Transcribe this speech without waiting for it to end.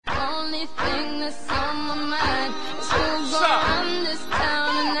thing that's on my mind is who's gonna run this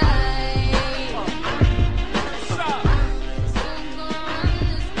town tonight. Who's gonna run this town tonight?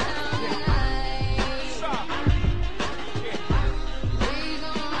 We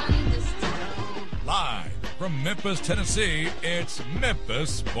gonna run this town. Live from Memphis, Tennessee, it's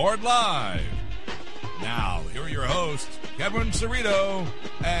Memphis Sport Live. Now, here are your hosts, Kevin Cerrito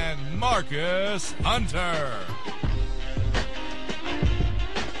and Marcus Hunter.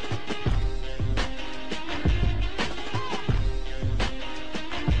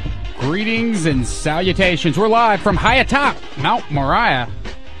 Greetings and salutations. We're live from high atop Mount Moriah.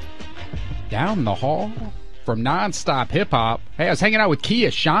 Down the hall from Nonstop Hip Hop. Hey, I was hanging out with Kia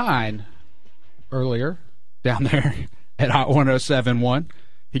Shine earlier down there at Hot 107.1.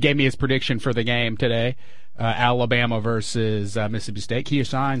 He gave me his prediction for the game today, Alabama versus Mississippi State. Kia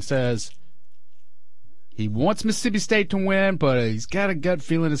Shine says he wants Mississippi State to win, but he's got a gut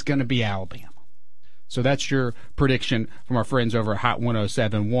feeling it's going to be Alabama. So that's your prediction from our friends over at Hot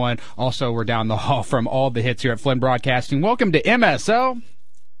 107.1. Also, we're down the hall from all the hits here at Flynn Broadcasting. Welcome to MSL.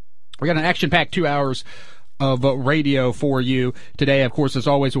 We got an action-packed 2 hours of radio for you today. Of course, as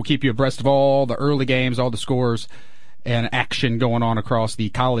always, we'll keep you abreast of all the early games, all the scores, and action going on across the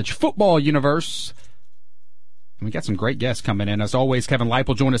college football universe. And we got some great guests coming in. As always, Kevin Lipe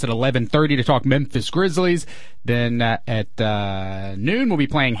will join us at 11:30 to talk Memphis Grizzlies. Then at noon, we'll be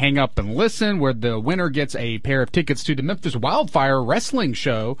playing Hang Up and Listen, where the winner gets a pair of tickets to the Memphis Wildfire Wrestling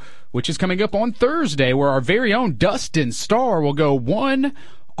Show, which is coming up on Thursday, where our very own Dustin Starr will go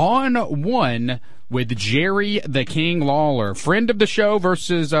one-on-one with Jerry the King Lawler, friend of the show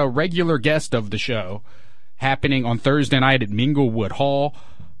versus a regular guest of the show, happening on Thursday night at Minglewood Hall.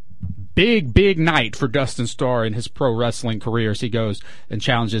 Big night for Dustin Starr in his pro wrestling career as he goes and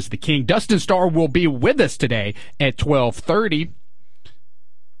challenges the King. Dustin Starr will be with us today at 12:30.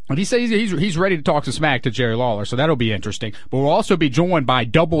 And he says he's ready to talk some smack to Jerry Lawler, so that'll be interesting. But we'll also be joined by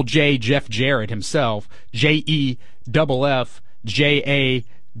Double J Jeff Jarrett himself, JEFFJARRETT,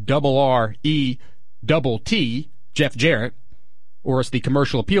 Jeff Jarrett, or as the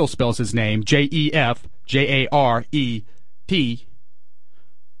commercial appeal spells his name, JEFJARET.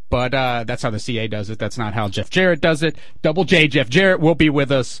 But that's how the CA does it. That's not how Jeff Jarrett does it. Double J Jeff Jarrett will be with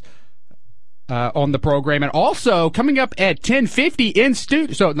us on the program. And also, coming up at 10:50 in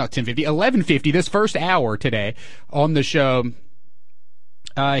studio, so not 10:50, 11:50, this first hour today on the show,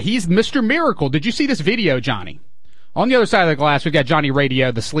 he's Mr. Miracle. Did you see this video, Johnny? On the other side of the glass, we've got Johnny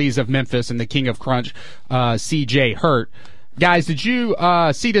Radio, the sleaze of Memphis, and the king of crunch, CJ Hurt. Guys, did you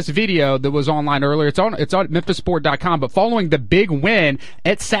see this video that was online earlier? It's on memphisport.com, but following the big win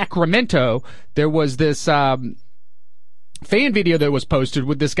at Sacramento, there was this fan video that was posted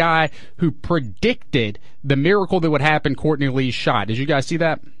with this guy who predicted the miracle that would happen Courtney Lee's shot. Did you guys see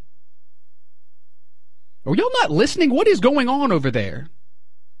that? Are y'all not listening? What is going on over there?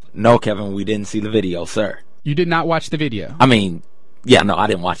 No, Kevin, we didn't see the video, sir. You did not watch the video? I mean, yeah, no, I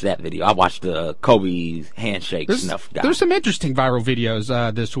didn't watch that video. I watched the Kobe's handshake snuff guy. There's some interesting viral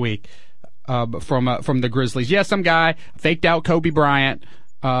videos this week from the Grizzlies. Yeah, some guy faked out Kobe Bryant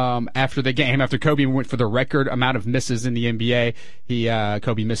after the game. After Kobe went for the record amount of misses in the NBA,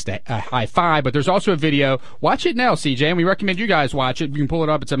 Kobe missed a high five. But there's also a video. Watch it now, CJ, and we recommend you guys watch it. You can pull it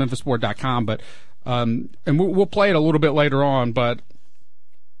up. It's at memphisport.com. But and we'll play it a little bit later on. But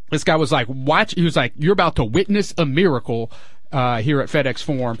this guy was like, watch. He was like, you're about to witness a miracle here at FedEx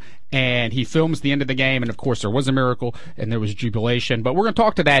Forum, and he films the end of the game, and of course there was a miracle, and there was jubilation. But we're going to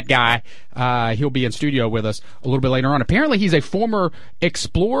talk to that guy. He'll be in studio with us a little bit later on. Apparently he's a former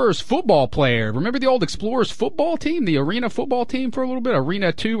Explorers football player. Remember the old Explorers football team, the Arena football team for a little bit?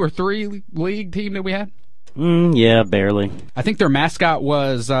 Arena 2 or 3 league team that we had? Yeah, barely. I think their mascot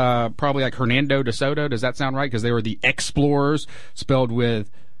was probably like Hernando de Soto. Does that sound right? Because they were the Explorers, spelled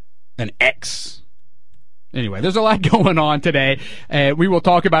with an X. Anyway, there's a lot going on today. We will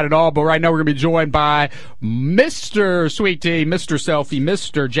talk about it all, but right now we're going to be joined by Mr. Sweet Tea, Mr. Selfie,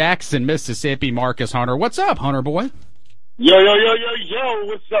 Mr. Jackson, Mississippi, Marcus Hunter. What's up, Hunter boy? Yo!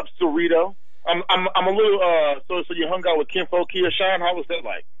 What's up, Cerrito? I'm a little so you hung out with Kinfolk Kia Shine. How was that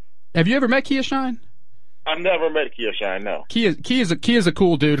like? Have you ever met Kia Shine? I've never met Kia Shine. No. Kia is a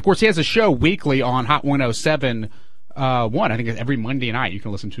cool dude. Of course, he has a show weekly on Hot 107. I think it's every Monday night. You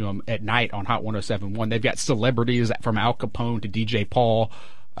can listen to them at night on Hot 107.1. They've got celebrities from Al Capone to DJ Paul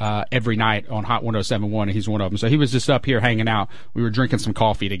every night on Hot 107.1, and he's one of them. So he was just up here hanging out. We were drinking some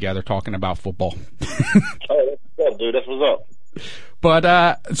coffee together, talking about football. Oh, that's what's up, dude. That's what's up. But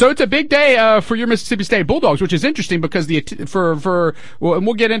so it's a big day for your Mississippi State Bulldogs, which is interesting because and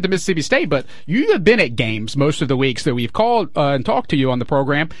we'll get into Mississippi State, but you have been at games most of the weeks that we've called and talked to you on the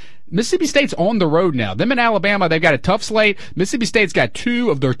program. Mississippi State's on the road now. Them in Alabama, they've got a tough slate. Mississippi State's got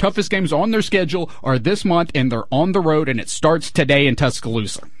 2 of their toughest games on their schedule are this month, and they're on the road, and it starts today in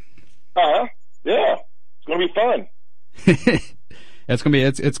Tuscaloosa. Yeah, it's gonna be fun. It's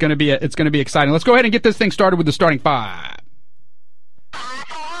gonna be exciting. Let's go ahead and get this thing started with the starting 5.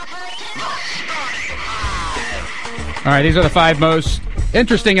 All right, these are the 5 most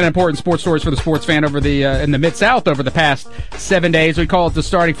interesting and important sports stories for the sports fan over in the Mid-South over the past 7 days. We call it the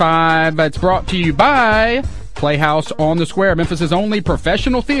starting 5. It's brought to you by Playhouse on the Square, Memphis' only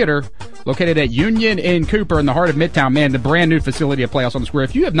professional theater, located at Union in Cooper in the heart of Midtown. Man, the brand new facility of Playhouse on the Square.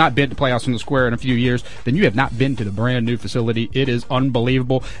 If you have not been to Playhouse on the Square in a few years, then you have not been to the brand new facility. It is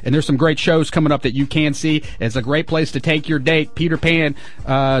unbelievable. And there's some great shows coming up that you can see. It's a great place to take your date. Peter Pan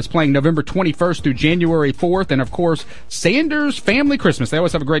is playing November 21st through January 4th. And, of course, Sanders Family Christmas. They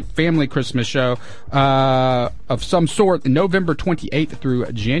always have a great family Christmas show of some sort, November 28th through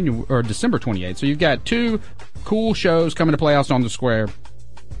December 28th. So you've got 2 cool shows coming to Playhouse on the Square.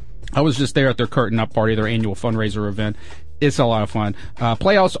 I was just there at their curtain up party, their annual fundraiser event. It's a lot of fun.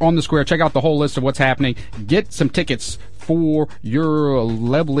 Playhouse on the Square. Check out the whole list of what's happening. Get some tickets for your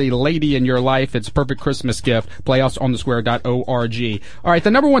lovely lady in your life. It's a perfect Christmas gift. PlayhouseOnTheSquare.org. All right,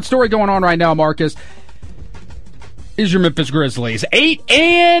 the number 1 story going on right now, Marcus, is your Memphis Grizzlies.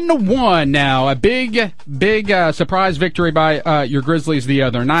 8-1 now. A big surprise victory by your Grizzlies the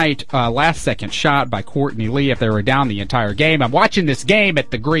other night. Last second shot by Courtney Lee if they were down the entire game. I'm watching this game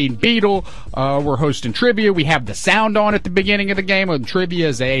at the Green Beetle. We're hosting trivia. We have the sound on at the beginning of the game when trivia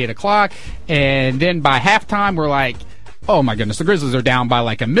is at 8 o'clock. And then by halftime, we're like, oh my goodness, the Grizzlies are down by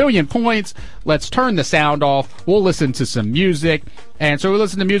like 1,000,000 points. Let's turn the sound off. We'll listen to some music. And so we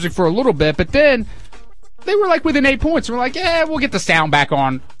listened to music for a little bit, but then they were like within 8 points. We're like, yeah, we'll get the sound back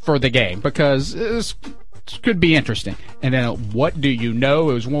on for the game because this could be interesting. And then what do you know?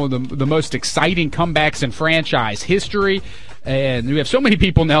 It was one of the most exciting comebacks in franchise history. And we have so many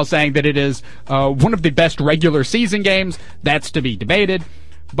people now saying that it is one of the best regular season games. That's to be debated.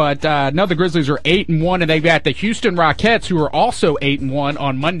 But now the Grizzlies are 8-1, and they've got the Houston Rockets, who are also 8-1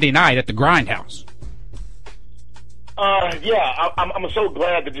 on Monday night at the Grindhouse. I'm so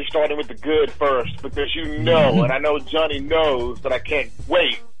glad that you're starting with the good first because you know, and I know Johnny knows that I can't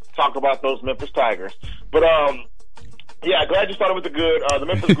wait to talk about those Memphis Tigers. But glad you started with the good. The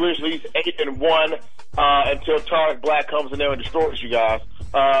Memphis Grizzlies 8-1 until Tarek Black comes in there and destroys you guys.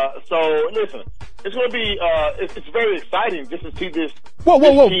 So listen, it's going to be it's very exciting just to see this.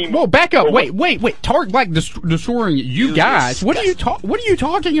 Whoa! Back up! Wait! Tarek Black destroying you guys? What are you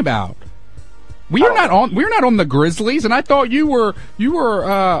talking about? We're not on the Grizzlies, and I thought you were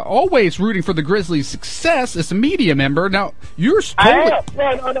always rooting for the Grizzlies' success as a media member. Now you're totally...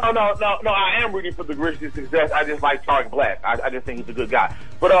 No. I am rooting for the Grizzlies' success. I just like Tarek Black. I just think he's a good guy.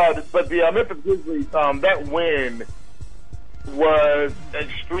 But the Memphis Grizzlies, that win was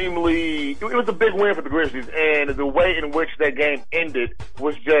extremely. It was a big win for the Grizzlies, and the way in which that game ended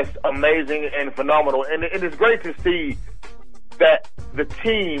was just amazing and phenomenal. And it's great to see that the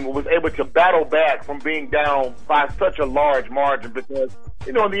team was able to battle back from being down by such a large margin because,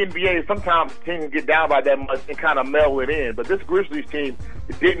 in the NBA, sometimes teams get down by that much and kind of mail it in. But this Grizzlies team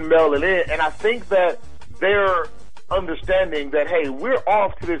didn't mail it in. And I think that they're understanding that, hey, we're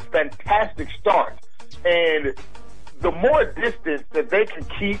off to this fantastic start. And the more distance that they can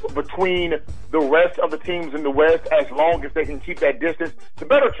keep between the rest of the teams in the West, as long as they can keep that distance, the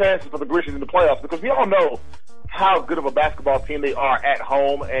better chances for the Grizzlies in the playoffs because we all know how good of a basketball team they are at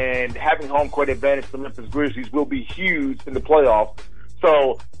home, and having home court advantage for the Memphis Grizzlies will be huge in the playoffs.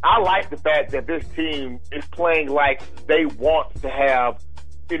 So I like the fact that this team is playing like they want to have,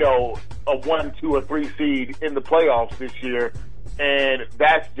 a 1, 2, or 3 seed in the playoffs this year. And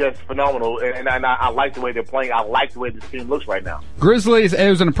that's just phenomenal. And I like the way they're playing. I like the way this team looks right now. Grizzlies, it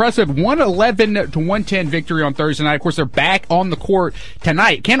was an impressive 111-110 victory on Thursday night. Of course, they're back on the court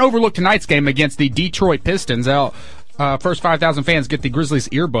tonight. Can't overlook tonight's game against the Detroit Pistons. First 5,000 fans get the Grizzlies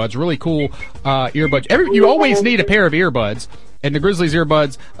earbuds. Really cool earbuds. You always need a pair of earbuds. And the Grizzlies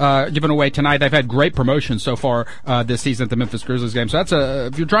earbuds given away tonight. They've had great promotions so far this season at the Memphis Grizzlies game. So that's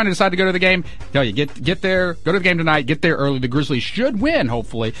if you're trying to decide to go to the game, tell you get there, go to the game tonight, get there early. The Grizzlies should win,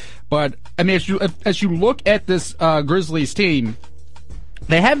 hopefully. But I mean, as you look at this Grizzlies team,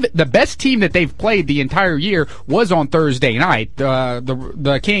 they have the best team that they've played the entire year was on Thursday night.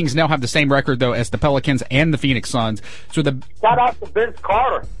 The Kings now have the same record though as the Pelicans and the Phoenix Suns. So shout out to Vince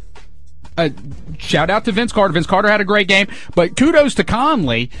Carter. shout out to Vince Carter. Vince Carter had a great game, but kudos to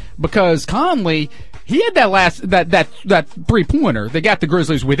Conley, because Conley, he had that 3-pointer that got the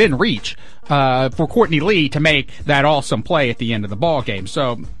Grizzlies within reach for Courtney Lee to make that awesome play at the end of the ball game.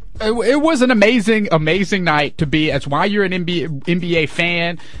 So it was an amazing night to be. That's why you're an NBA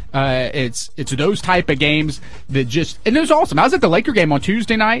fan. It's those type of games that just, and it was awesome. I was at the Laker game on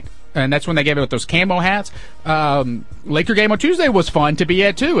Tuesday night, and that's when they gave it with those camo hats. Laker game on Tuesday was fun to be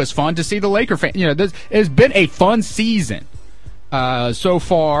at too. It's fun to see the Laker fan. It's been a fun season so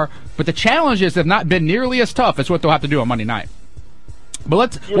far, but the challenges have not been nearly as tough as what they'll have to do on Monday night.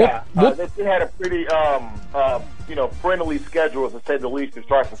 But they had a pretty friendly schedule, to say the least, to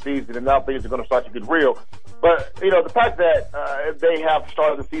start the season, and now things are going to start to get real. But the fact that they have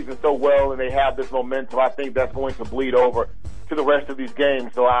started the season so well and they have this momentum, I think that's going to bleed over to the rest of these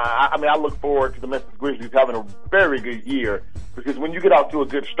games. So I look forward to the Memphis Grizzlies having a very good year, because when you get off to a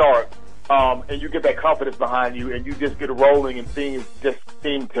good start, and you get that confidence behind you, and you just get rolling, and things just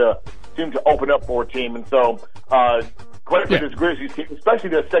seem to open up for a team. And so, great for this Grizzlies team, especially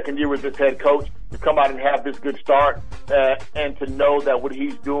their second year with this head coach, to come out and have this good start, and to know that what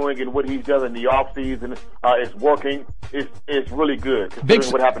he's doing and what he's done in the offseason is working is really good,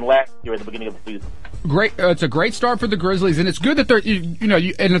 considering what happened last year at the beginning of the season. Great, it's a great start for the Grizzlies, and it's good that they're,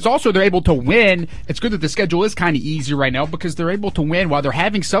 and it's also they're able to win. It's good that the schedule is kind of easy right now, because they're able to win while they're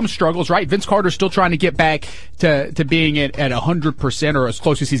having some struggles, right? Vince Carter's still trying to get back to being at 100%, or as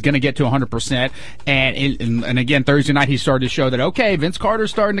close as he's going to get to 100%. And again, Thursday night he started to show that, okay, Vince Carter's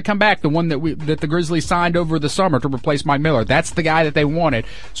starting to come back, the one that the Grizzlies signed over the summer to replace Mike Miller. That's the guy that they wanted.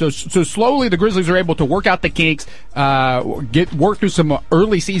 So slowly the Grizzlies are able to work out the kinks, work through some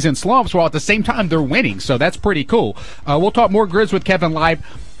early season slumps, while at the same time they're winning. So that's pretty cool. We'll talk more Grizz with Kevin Lipe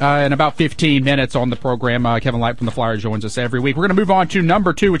in about 15 minutes on the program. Kevin Lipe from the Flyers joins us every week. We're going to move on to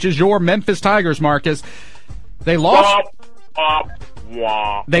number 2, which is your Memphis Tigers, Marcus. They lost.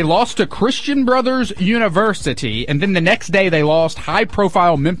 They lost to Christian Brothers University, and then the next day they lost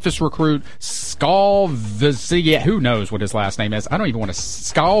high-profile Memphis recruit Skal Labissiere. Who knows what his last name is? I don't even want to.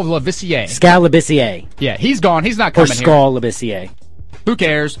 Skal Labissiere. Skal Labissiere. Yeah, he's gone. He's not coming here. Or Skal Labissiere. Who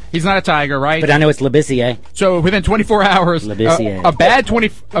cares? He's not a Tiger, right? But I know it's Labissiere. So within 24 hours, a bad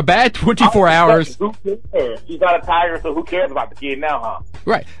 24 hours. Who cares? He's not a Tiger, so who cares about the kid now, huh?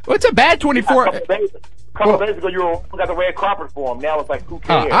 Right. Well, it's a bad 24. A couple days ago, you got the red carpet for him. Now it's like, who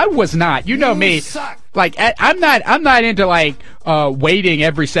cares? I was not. You know me. Suck. Like, I'm not into waiting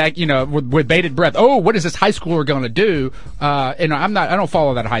every sec, with bated breath. Oh, what is this high schooler going to do? And I don't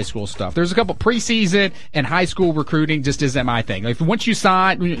follow that high school stuff. There's a couple preseason and high school recruiting just isn't my thing. Like, once you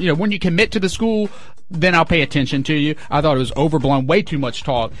sign, when you commit to the school, then I'll pay attention to you. I thought it was overblown, way too much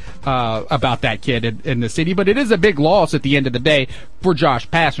talk about that kid in the city, but it is a big loss at the end of the day for Josh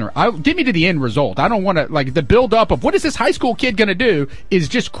Pastner. Get me to the end result. I don't want to, the build up of what is this high school kid going to do is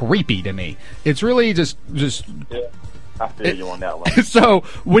just creepy to me. It's really just. Yeah, I feel you on that one. So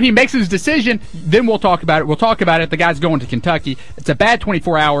when he makes his decision, then we'll talk about it. We'll talk about it. The guy's going to Kentucky. It's a bad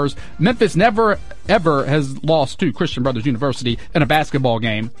 24 hours. Memphis never, ever has lost to Christian Brothers University in a basketball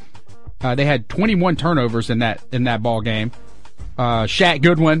game. They had 21 turnovers in that ball game. Shaq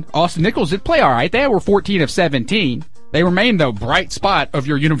Goodwin, Austin Nichols did play all right. They were 14 of 17. They remain the bright spot of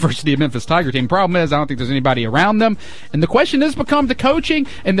your University of Memphis Tiger team. Problem is, I don't think there's anybody around them. And the question has become the coaching.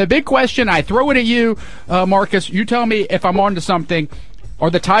 And the big question, I throw it at you, Marcus. You tell me if I'm on to something. Are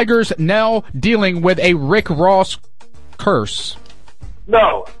the Tigers now dealing with a Rick Ross curse?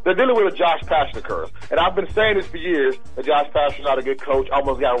 No, they're dealing with a Josh Pastner curse. And I've been saying this for years, that Josh Pastner's not a good coach.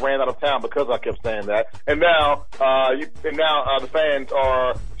 Almost got ran out of town because I kept saying that. And now, the fans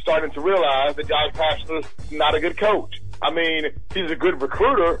are starting to realize that Josh Pastner's not a good coach. I mean, he's a good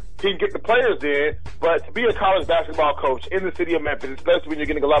recruiter. He can get the players in, but to be a college basketball coach in the city of Memphis, especially when you're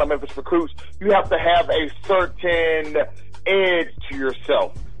getting a lot of Memphis recruits, you have to have a certain edge to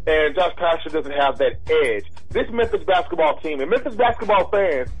yourself. And Josh Pastner doesn't have that edge. This Memphis basketball team and Memphis basketball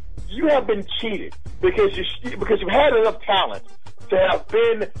fans, you have been cheated because you've had enough talent to have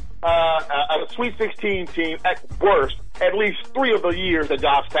been a Sweet 16 team at worst at least 3 of the years that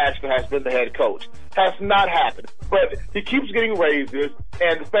Josh Pastner has been the head coach. Has not happened. But he keeps getting raises,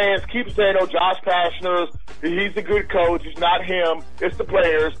 and the fans keep saying, oh, Josh Pastner, he's a good coach. It's not him. It's the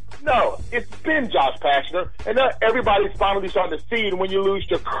players. No, it's been Josh Pastner, and now everybody's finally starting to see it when you lose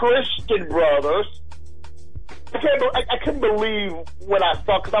to Christian Brothers. I couldn't believe when I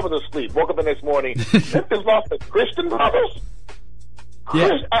saw, because I was asleep, woke up the next morning, Memphis lost to Christian Brothers?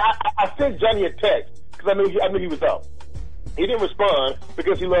 Yeah. I sent Johnny a text because I knew he was up. He didn't respond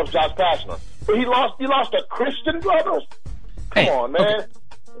because he loves Josh Pastner. But he lost to Christian Brothers? Come on, man. Okay.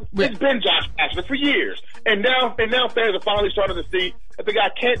 It's been Josh Pastner for years. And now fans are finally starting to see that the guy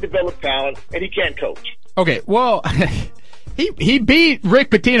can't develop talent and he can't coach. Okay, well, he beat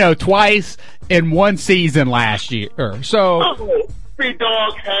Rick Pitino twice in one season last year. So, Free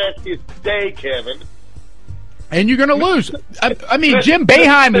dog has his day, Kevin. And you're going to lose. I mean, Jim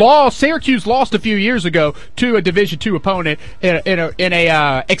Boeheim lost. Syracuse lost a few years ago to a Division II opponent in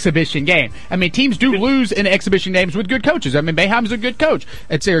a exhibition game. I mean, teams do lose in exhibition games with good coaches. I mean, Boeheim's a good coach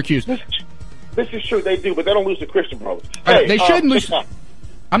at Syracuse. This is true, they do, but they don't lose to Christian Brothers. They shouldn't lose.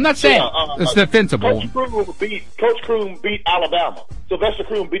 I'm not saying it's defensible. Coach Kroom beat Alabama. Sylvester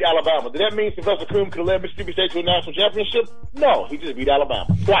Kroom beat Alabama. Did that mean Sylvester Kroom could have led Mississippi State to a national championship? No, he just beat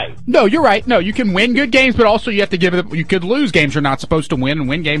Alabama twice. No, you're right. No, you can win good games, but also you have to give it. You could lose games you're not supposed to win, and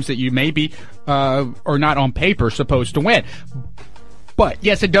win games that you maybe are not on paper supposed to win. But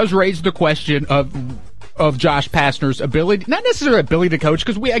yes, it does raise the question of Josh Pastner's ability, not necessarily ability to coach,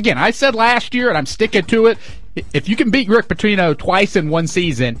 because I said last year, and I'm sticking to it. If you can beat Rick Pitino twice in one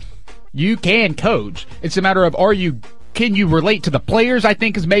season, you can coach. It's a matter of can you relate to the players, I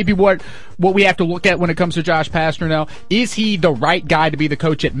think, is maybe what we have to look at when it comes to Josh Pastner now. Is he the right guy to be the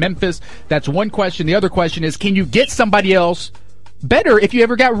coach at Memphis? That's one question. The other question is, can you get somebody else better if you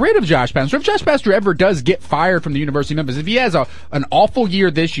ever got rid of Josh Pastner? If Josh Pastner ever does get fired from the University of Memphis, if he has an awful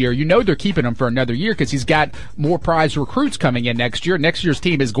year this year, they're keeping him for another year because he's got more prize recruits coming in next year. Next year's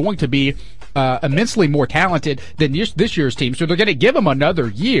team is going to be immensely more talented than this year's team, so they're going to give him another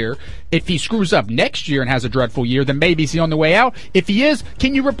year. If he screws up next year and has a dreadful year, then maybe he's on the way out. If he is,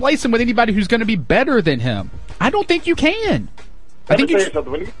 can you replace him with anybody who's going to be better than him? I don't think you can. Let me tell you something.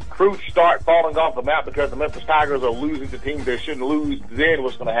 When these recruits start falling off the map because the Memphis Tigers are losing to teams they shouldn't lose, then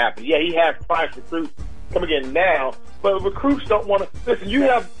what's going to happen? Yeah, he has prize recruits coming in now, but recruits don't want to listen. You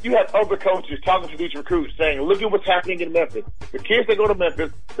have other coaches talking to these recruits saying, "Look at what's happening in Memphis. The kids that go to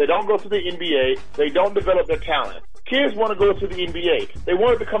Memphis, they don't go to the NBA. They don't develop their talent. Kids want to go to the NBA. They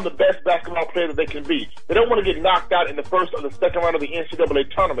want to become the best basketball player that they can be. They don't want to get knocked out in the first or the second round of the NCAA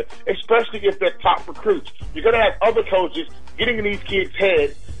tournament, especially if they're top recruits. You're going to have other coaches getting in these kids'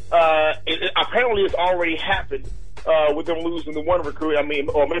 heads. Apparently, it's already happened with them losing the one recruit. I mean,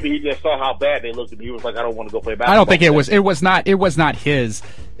 or maybe he just saw how bad they looked, and he was like, "I don't want to go play basketball." I don't think it was not his.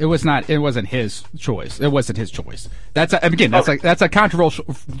 It wasn't his choice. It wasn't his choice. That's a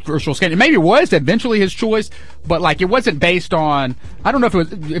controversial statement. Maybe it was eventually his choice, but like it wasn't based on. I don't know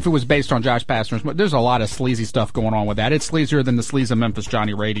if it was based on Josh Pastner's. But there's a lot of sleazy stuff going on with that. It's sleazier than the sleaze of Memphis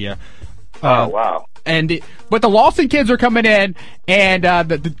Johnny Radia. Oh wow! But the Lawson kids are coming in, and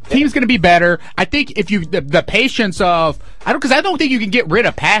the team's going to be better. I think if the patience of I don't think you can get rid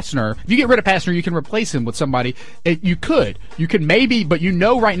of Pastner. If you get rid of Pastner, you can replace him with somebody. You can maybe, but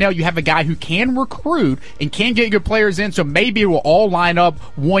right now you have a guy who can recruit and can get good players in. So maybe it will all line up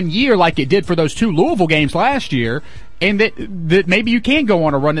one year like it did for those 2 Louisville games last year. And that maybe you can go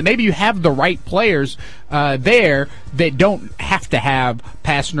on a run, that maybe you have the right players there that don't have to have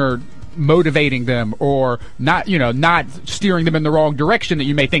Pastner motivating them or not steering them in the wrong direction that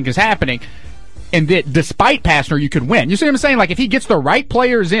you may think is happening, and that despite Pastner you could win. You see what I'm saying? Like if he gets the right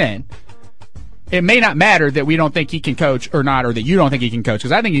players in, it may not matter that we don't think he can coach or not, or that you don't think he can coach,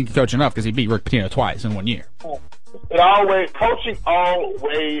 because I think he can coach enough because he beat Rick Pitino twice in 1 year. Coaching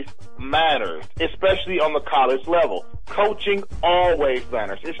always matters, especially on the college level. Coaching always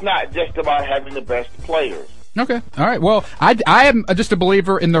matters. It's not just about having the best players. Okay. All right. Well, I am just a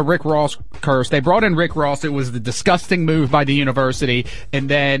believer in the Rick Ross curse. They brought in Rick Ross. It was the disgusting move by the university. And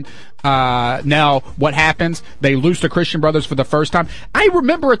then now what happens? They lose to Christian Brothers for the first time. I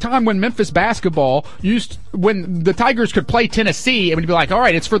remember a time when Memphis basketball when the Tigers could play Tennessee, it would be like, all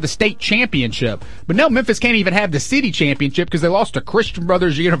right, it's for the state championship. But now Memphis can't even have the city championship because they lost to Christian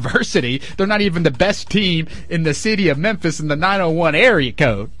Brothers University. They're not even the best team in the city of Memphis in the 901 area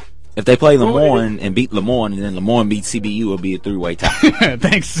code. If they play Lemoyne and beat Lemoyne, and then Lemoyne beat CBU, it'll be a 3-way tie.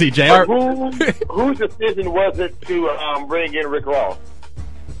 Thanks, CJ. Whose decision was it to bring in Rick Ross?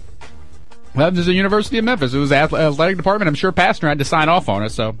 Well, it was the University of Memphis. It was the athletic department. I'm sure Pastner had to sign off on it.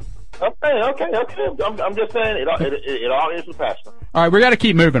 So. Okay. I'm just saying it all is with Pastner. All right, we got to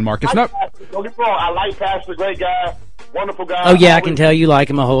keep moving, Marcus. Don't get me wrong. I like Pastner, great guy, wonderful guy. Oh yeah, I can tell you like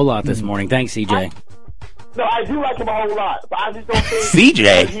him a whole lot this morning. Thanks, CJ. I do like him a whole lot, but I just don't think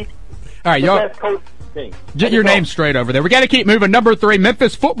CJ. All right, y'all. Get your name straight over there. We got to keep moving. Number 3,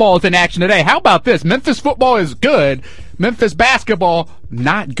 Memphis football is in action today. How about this? Memphis football is good. Memphis basketball,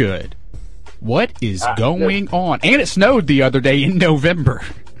 not good. What is going on? And it snowed the other day in November.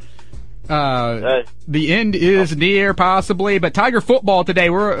 The end is near, possibly, but Tiger football today.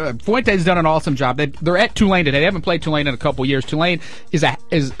 Fuente's done an awesome job. They're at Tulane today. They haven't played Tulane in a couple years. Tulane is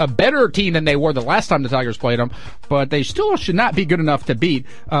a better team than they were the last time the Tigers played them, but they still should not be good enough to beat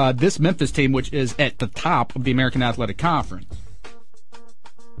this Memphis team, which is at the top of the American Athletic Conference.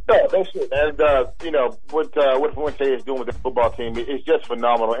 No, they should. And, what Fuente is doing with the football team is just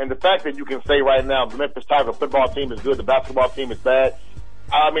phenomenal. And the fact that you can say right now the Memphis Tigers football team is good, the basketball team is bad,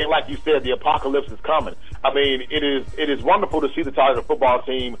 I mean, like you said, the apocalypse is coming. I mean, it is wonderful to see the Tiger football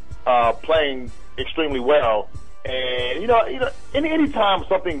team playing extremely well. And, any time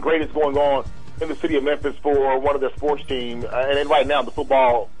something great is going on in the city of Memphis for one of their sports teams, and then right now the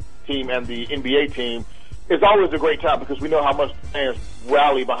football team and the NBA team, it's always a great time because we know how much fans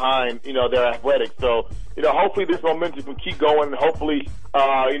rally behind, their athletics. So, hopefully this momentum can keep going. Hopefully,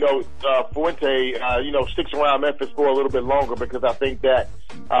 Fuente, sticks around Memphis for a little bit longer because I think that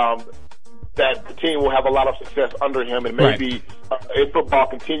that the team will have a lot of success under him, and maybe if football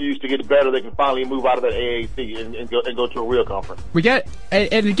continues to get better, they can finally move out of that AAC and go to a real conference. We get,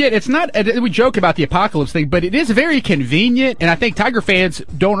 and again, it's not, we joke about the apocalypse thing, but it is very convenient, and I think Tiger fans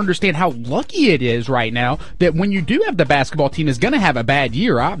don't understand how lucky it is right now that when you do have the basketball team is going to have a bad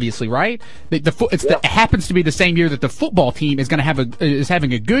year, obviously, right? It happens to be the same year that the football team is going to is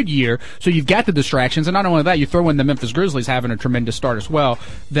having a good year, so you've got the distractions, and not only that, you throw in the Memphis Grizzlies having a tremendous start as well,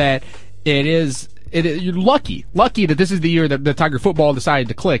 that you're lucky that this is the year that the Tiger football decided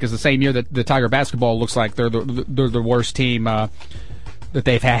to click. Is the same year that the Tiger basketball looks like they're the worst team that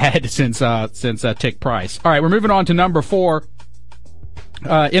they've had since Tick Price. All right, we're moving on to number 4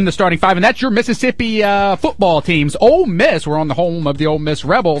 in the starting 5, and that's your Mississippi football teams. Ole Miss, we're on the home of the Ole Miss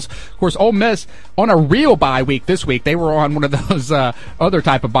Rebels. Of course, Ole Miss on a real bye week this week. They were on one of those other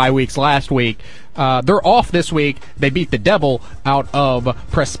type of bye weeks last week. They're off this week. They beat the Devil out of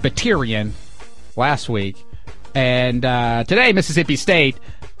Presbyterian last week. And today, Mississippi State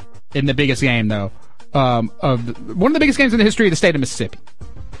in the biggest game, though, one of the biggest games in the history of the state of Mississippi.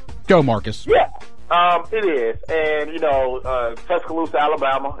 Go, Marcus. Yeah. It is. And, Tuscaloosa,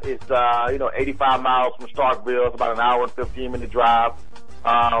 Alabama is, 85 miles from Starkville. It's about an hour and 15-minute drive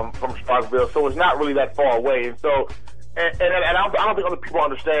from Starkville. So it's not really that far away. And so, and I don't think other people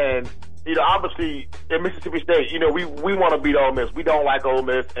understand, obviously in Mississippi State, we want to beat Ole Miss. We don't like Ole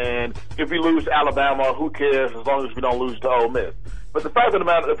Miss. And if we lose to Alabama, who cares as long as we don't lose to Ole Miss. But the fact of the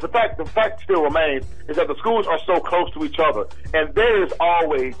matter, the fact still remains is that the schools are so close to each other. And there is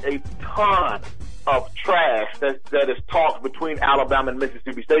always a ton of trash that is talked between Alabama and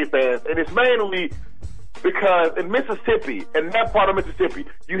Mississippi State fans, and it's mainly because in Mississippi, in that part of Mississippi,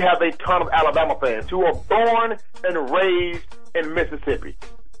 you have a ton of Alabama fans who are born and raised in Mississippi.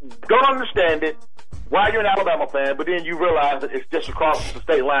 Don't understand it, why you're an Alabama fan, but then you realize that it's just across the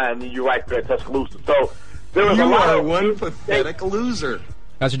state line and you're right there at Tuscaloosa. So there is a lot of one pathetic loser.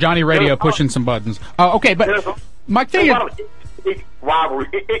 That's Johnny Radio pushing some buttons. Okay, but my thing is, rivalry,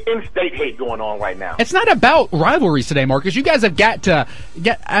 in-state hate going on right now. It's not about rivalries today, Marcus. You guys have got to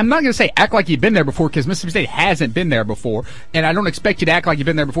I'm not going to say act like you've been there before because Mississippi State hasn't been there before, and I don't expect you to act like you've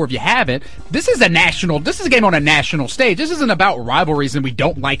been there before if you haven't. This is a game on a national stage. This isn't about rivalries and we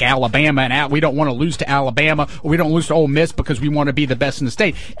don't like Alabama and we don't want to lose to Alabama or we don't lose to Ole Miss because we want to be the best in the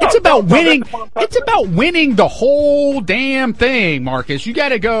state. It's about winning. It's about winning the whole damn thing, Marcus. You got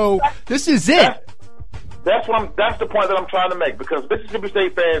to go. This is it. That's the point that I'm trying to make, because Mississippi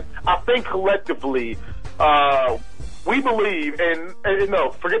State fans, I think collectively, we believe, and no,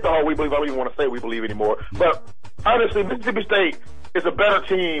 forget the whole we believe, I don't even want to say we believe anymore, but honestly, Mississippi State is a better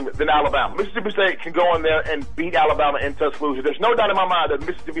team than Alabama. Mississippi State can go in there and beat Alabama in Tuscaloosa. There's no doubt in my mind that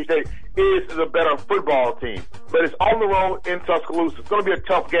Mississippi State is the better football team, but it's on the road in Tuscaloosa. It's going to be a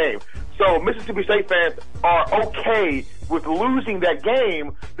tough game. So Mississippi State fans are okay with losing that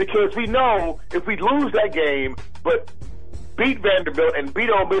game because we know if we lose that game but beat Vanderbilt and beat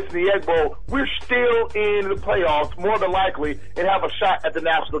Ole Miss in the Egg Bowl, we're still in the playoffs more than likely and have a shot at the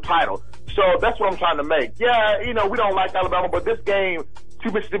national title. So that's what I'm trying to make. Yeah, we don't like Alabama, but this game,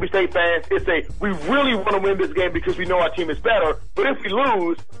 to Mississippi State fans, we really want to win this game because we know our team is better. But if we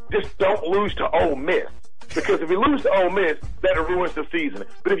lose, just don't lose to Ole Miss. Because if you lose to Ole Miss, that ruins the season.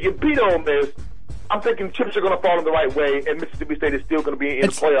 But if you beat Ole Miss, I'm thinking chips are going to fall in the right way, and Mississippi State is still going to be in the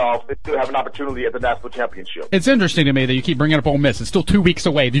playoffs and still have an opportunity at the national championship. It's interesting to me that you keep bringing up Ole Miss. It's still 2 weeks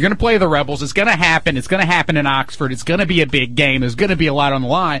away. You're going to play the Rebels. It's going to happen. It's going to happen in Oxford. It's going to be a big game. There's going to be a lot on the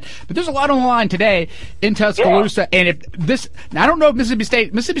line. But there's a lot on the line today in Tuscaloosa. Yeah. And I don't know if Mississippi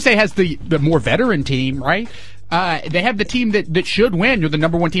State has the more veteran team, right? They have the team that should win. You're the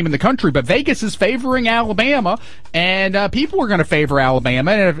number one team in the country, but Vegas is favoring Alabama, and people are going to favor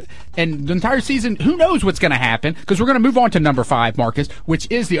Alabama. And the entire season, who knows what's going to happen? Because we're going to move on to number 5, Marcus, which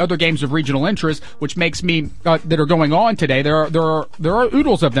is the other games of regional interest, which makes me that are going on today. There are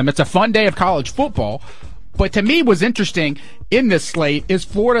oodles of them. It's a fun day of college football. But to me, what's interesting in this slate is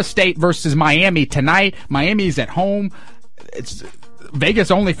Florida State versus Miami tonight. Miami's at home. It's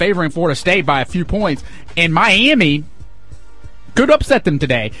Vegas only favoring Florida State by a few points, and Miami could upset them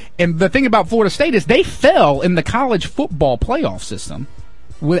today. And the thing about Florida State is they fell in the college football playoff system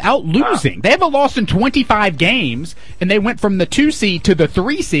without losing. They haven't lost in 25 games, and they went from the 2 seed to the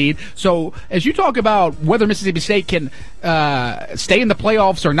 3 seed. So as you talk about whether Mississippi State can stay in the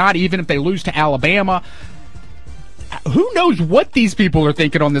playoffs or not, even if they lose to Alabama, who knows what these people are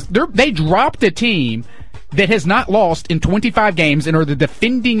thinking on this? They dropped a team that has not lost in 25 games and are the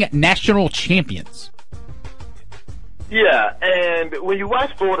defending national champions. Yeah, and when you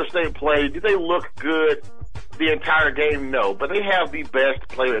watch Florida State play, do they look good the entire game? No, but they have the best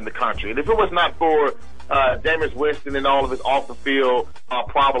player in the country. And if it was not for Jameis Winston and all of his off-the-field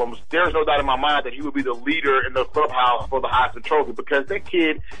problems, there's no doubt in my mind that he would be the leader in the clubhouse for the Heisman Trophy, because that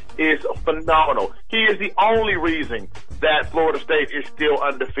kid is phenomenal. He is the only reason that Florida State is still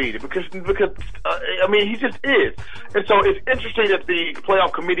undefeated, because I mean, he just is. And so it's interesting that the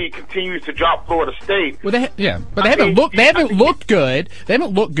playoff committee continues to drop Florida State. Well, they haven't looked good. They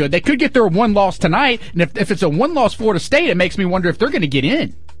haven't looked good. They could get their one loss tonight, and if it's a one-loss Florida State, it makes me wonder if they're going to get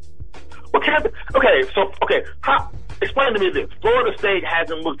in. Explain to me this. Florida State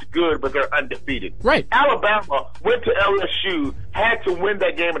hasn't looked good, but they're undefeated. Right. Alabama went to LSU, had to win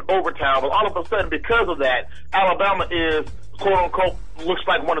that game in overtime, but all of a sudden, because of that, Alabama is, quote-unquote, looks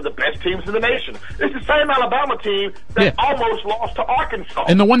like one of the best teams in the nation. It's the same Alabama team that almost lost to Arkansas.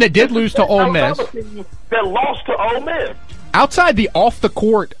 And the one that did lose to Ole Miss. That lost to Ole Miss. Outside the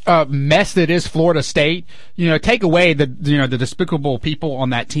off-the-court mess that is Florida State, take away the despicable people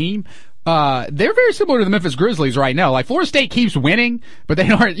on that team. They're very similar to the Memphis Grizzlies right now. Like, Florida State keeps winning, but they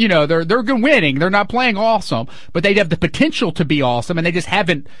aren't, they're good winning. They're not playing awesome, but they have the potential to be awesome, and they just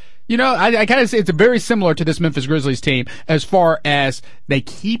haven't, I kind of say it's very similar to this Memphis Grizzlies team as far as they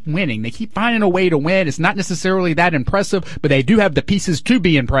keep winning. They keep finding a way to win. It's not necessarily that impressive, but they do have the pieces to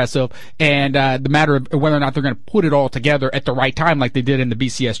be impressive, and the matter of whether or not they're going to put it all together at the right time like they did in the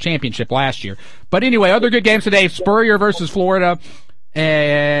BCS championship last year. But anyway, other good games today, Spurrier versus Florida.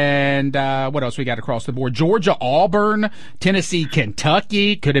 And what else we got across the board? Georgia, Auburn, Tennessee,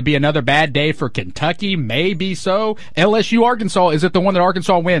 Kentucky. Could it be another bad day for Kentucky? Maybe so. LSU, Arkansas. Is it the one that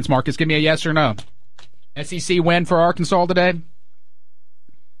Arkansas wins? Marcus, give me a yes or no. SEC win for Arkansas today?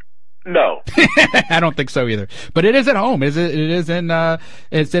 No. I don't think so either. But it is at home. It is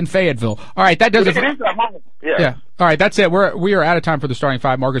in Fayetteville. All right, that does it. It is at home. Yeah. All right, that's it. We are out of time for the starting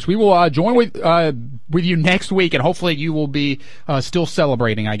 5, Marcus. We will join with you next week, and hopefully you will be still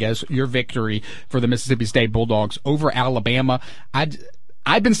celebrating, I guess, your victory for the Mississippi State Bulldogs over Alabama.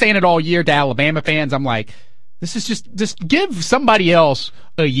 I've been saying it all year to Alabama fans. I'm like, this is just give somebody else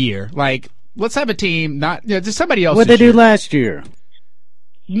a year. Like, let's have a team, not just somebody else. What did they do last year?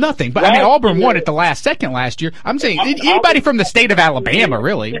 Nothing. But Auburn won at the last second last year. I'm saying anybody from the state of Alabama,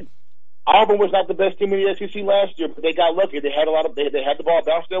 really. Auburn was not the best team in the SEC last year, but they got lucky. They had they had the ball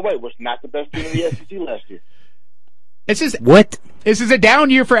bounce their way. Was not the best team in the SEC last year. This is a down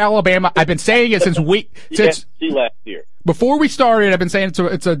year for Alabama. I've been saying it since last year. Before we started, I've been saying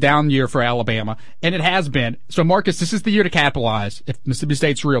it's a down year for Alabama, and it has been. So, Marcus, this is the year to capitalize if Mississippi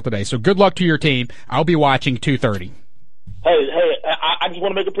State's real today. So, good luck to your team. I'll be watching 2:30. Hey, I just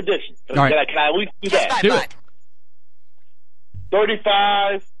want to make a prediction. All right. Can I at least do that? Do it.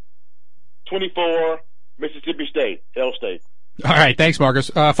 35-24, Mississippi State, L State. All right, thanks, Marcus.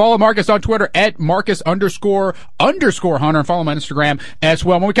 Follow Marcus on Twitter at Marcus_Hunter, and follow him on Instagram as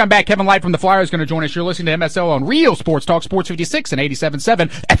well. When we come back, Kevin Light from the Flyers is going to join us. You're listening to MSL on Real Sports Talk, Sports 56 and 87.7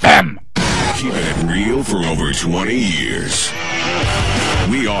 FM. Keeping it real for over 20 years.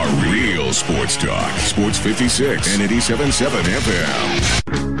 We are Real Sports Talk, Sports 56 and 87.7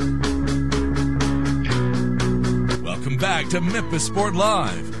 FM. Welcome back to Memphis Sport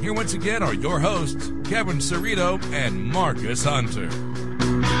Live. Here once again are your hosts, Kevin Cerrito and Marcus Hunter.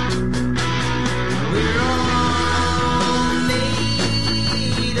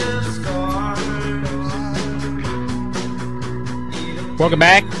 Welcome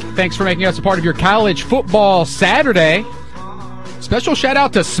back. Thanks for making us a part of your college football Saturday. Special shout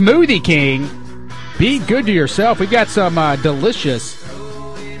out to Smoothie King. Be good to yourself. We've got some delicious,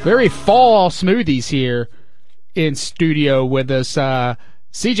 very fall smoothies here in studio with us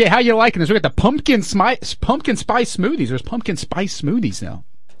CJ, how you liking this? We got the pumpkin spice smoothies. There's pumpkin spice smoothies now.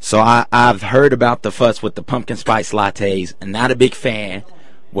 So I've heard about the fuss with the pumpkin spice lattes, and not a big fan.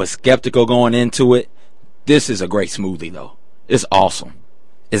 Was skeptical going into it. This is a great smoothie, though. It's awesome.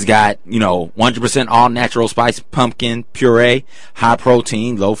 It's got, 100% all-natural spiced pumpkin puree, high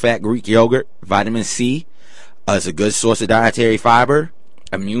protein, low-fat Greek yogurt, vitamin C. It's a good source of dietary fiber,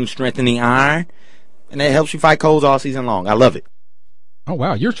 immune-strengthening iron, and it helps you fight colds all season long. I love it. Oh,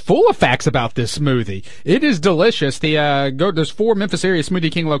 wow. You're full of facts about this smoothie. It is delicious. There's 4 Memphis area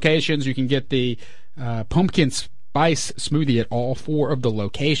Smoothie King locations. You can get the pumpkin spice smoothie at all 4 of the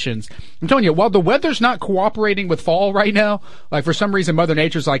locations. I'm telling you, while the weather's not cooperating with fall right now, like for some reason Mother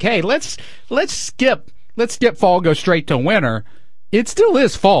Nature's like, hey, let's skip fall, go straight to winter. It still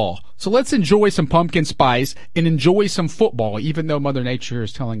is fall. So let's enjoy some pumpkin spice and enjoy some football, even though Mother Nature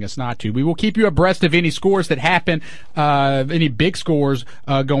is telling us not to. We will keep you abreast of any scores that happen, any big scores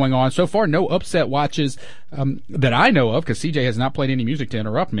going on. So far, no upset watches that I know of, because CJ has not played any music to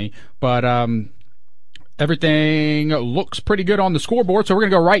interrupt me. But everything looks pretty good on the scoreboard. So we're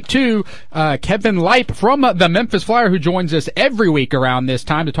going to go right to Kevin Leip from the Memphis Flyer, who joins us every week around this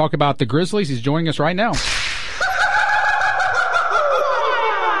time to talk about the Grizzlies. He's joining us right now.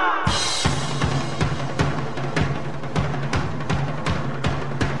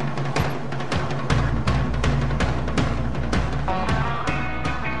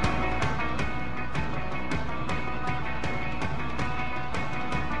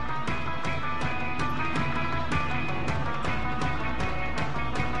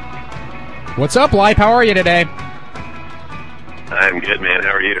 What's up, Leip? How are you today? I'm good, man.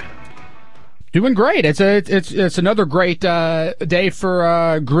 How are you? Doing great. It's another great day for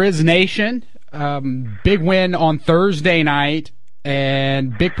Grizz Nation. Big win on Thursday night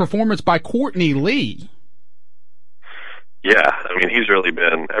and big performance by Courtney Lee. Yeah, I mean, he's really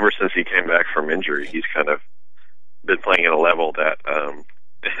been, ever since he came back from injury, he's kind of been playing at a level that,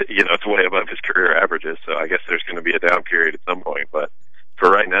 it's way above his career averages. So I guess there's going to be a down period at some point, but for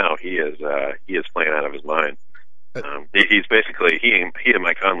right now, he is playing out of his mind. He's basically he and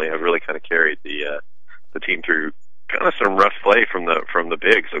Mike Conley have really kind of carried the team through kind of some rough play from the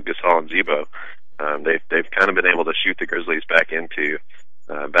bigs of Gasol and Zebo. They've kind of been able to shoot the Grizzlies back into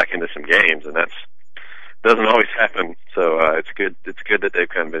some games, and that's doesn't always happen. So it's good that they've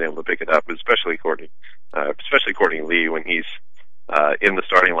kind of been able to pick it up, especially Courtney Lee when he's in the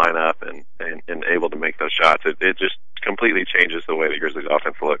starting lineup and able to make those shots. It just completely changes the way the Grizzlies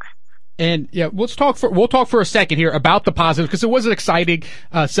offense looks. And yeah, we'll talk for a second here about the positives, because it was an exciting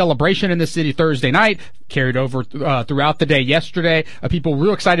celebration in the city Thursday night, carried over throughout the day yesterday. People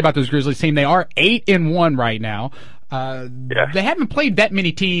real excited about this Grizzlies team. They are 8-1 right now. They haven't played that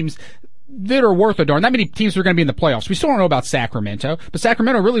many teams that are worth a darn. That many teams are going to be in the playoffs. We still don't know about Sacramento, but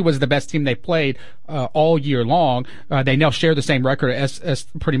Sacramento really was the best team they played all year long. They now share the same record as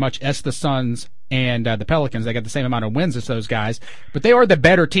pretty much as the Suns and the Pelicans. They got the same amount of wins as those guys, but they are the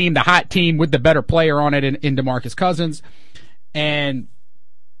better team, the hot team with the better player on it in DeMarcus Cousins.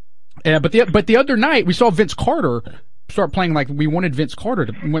 But the other night we saw Vince Carter start playing like we wanted Vince Carter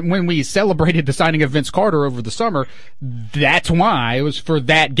to. When we celebrated the signing of Vince Carter over the summer, that's why it was for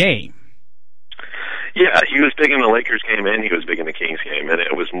that game. Yeah, he was big in the Lakers game and he was big in the Kings game, and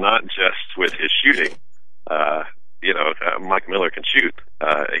it was not just with his shooting. Mike Miller can shoot.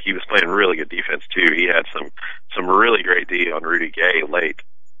 He was playing really good defense too. He had some really great D on Rudy Gay late,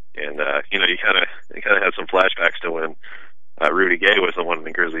 and you kind of had some flashbacks to when Rudy Gay was the one in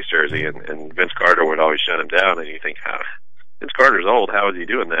the Grizzlies jersey, and Vince Carter would always shut him down. And you think, Vince Carter's old. How is he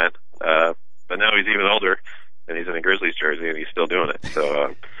doing that? But now he's even older, and he's in a Grizzlies jersey, and he's still doing it.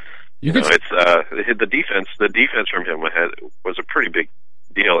 So. It's the defense. The defense from him was a pretty big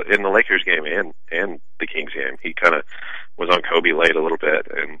deal in the Lakers game and the Kings game. He kind of was on Kobe late a little bit,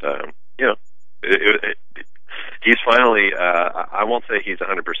 and he's finally. I won't say he's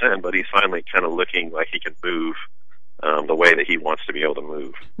 100%, but he's finally kind of looking like he can move the way that he wants to be able to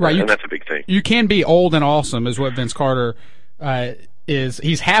move. Right, and that's a big thing. You can be old and awesome, is what Vince Carter is.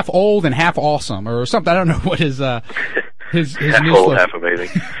 He's half old and half awesome, or something. I don't know what his half new old, slogan. half amazing.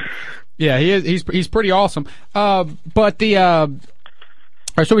 Yeah, he is. He's pretty awesome. So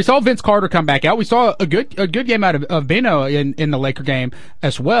we saw Vince Carter come back out. We saw a good game out of Beno in the Laker game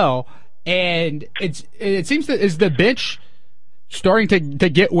as well. And it seems that is the bench starting to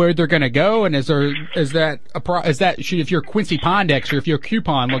get where they're going to go. And is that if you're Quincy Pondex or if you're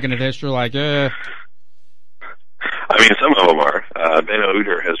Coupon looking at this, you're like, I mean, some of them are. Beno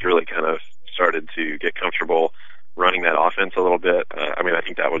Uder has really kind of started to get comfortable running that offense a little bit. I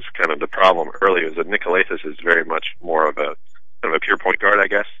think that was kind of the problem early, is that Nicolaithis is very much more of a kind of a pure point guard, I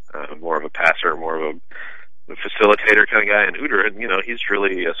he's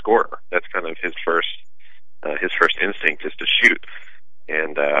really a scorer. That's kind of his first instinct is to shoot.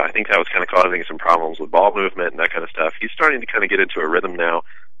 And I think that was kind of causing some problems with ball movement and that kind of stuff. He's starting to kind of get into a rhythm now.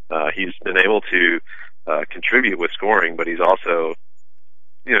 He's been able to contribute with scoring, but he's also,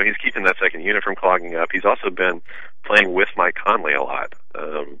 he's keeping that second unit from clogging up. He's also been playing with Mike Conley a lot.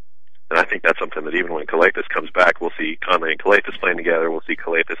 And I think that's something that even when Kalathis comes back, we'll see Conley and Kalathis playing together. We'll see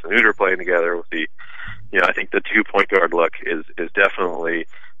Kalathis and Uter playing together. We'll see, I think the 2-point guard look is definitely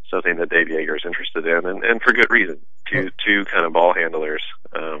something that Dave Yeager is interested in, and for good reason. Two kind of ball handlers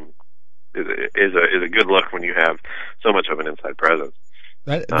is a good look when you have so much of an inside presence.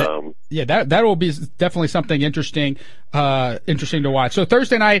 That will be definitely something interesting to watch. So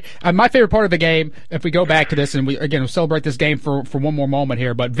Thursday night, my favorite part of the game, if we go back to this and we'll celebrate this game for one more moment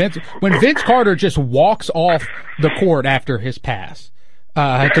here, but when Vince Carter just walks off the court after his pass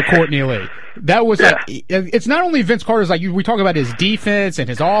to Courtney Lee. That was it's not only Vince Carter's, we talk about his defense and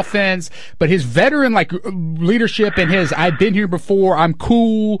his offense, but his veteran leadership and his I've been here before, I'm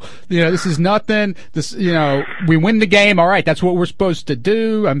cool, this is nothing, we win the game, all right, that's what we're supposed to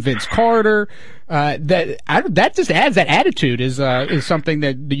do, I'm Vince Carter. That just adds, that attitude is something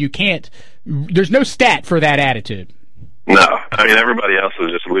that you can't, there's no stat for that attitude. No, I mean, everybody else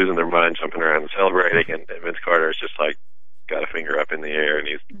was just losing their mind, jumping around and celebrating, and Vince Carter is just got a finger up in the air and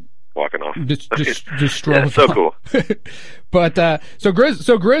he's walking off. Just strolls so cool. But so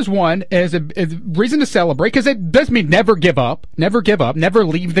Grizz won as a reason to celebrate, because it does mean never give up, never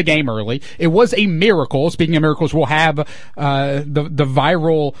leave the game early. It was a miracle. Speaking of miracles, we'll have the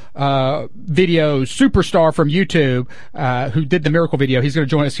viral video superstar from YouTube who did the miracle video. He's going to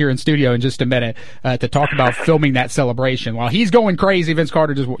join us here in studio in just a minute to talk about filming that celebration. While he's going crazy, Vince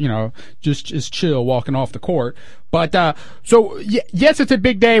Carter just chill walking off the court. But yes, it's a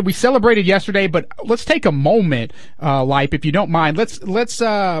big day. We celebrated yesterday, but let's take a moment, Lipe, if you don't mind. Let's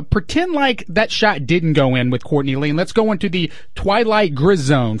pretend like that shot didn't go in with Courtney Lee, and let's go into the Twilight Grizz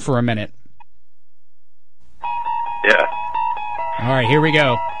zone for a minute. Yeah. All right, here we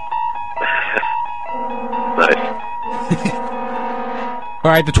go. Nice. All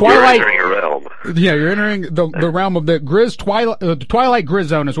right, the Twilight. You're entering a realm. Yeah, you're entering the realm of the Grizz the Twilight Grizz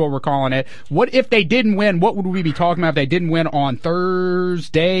zone is what we're calling it. What if they didn't win? What would we be talking about if they didn't win on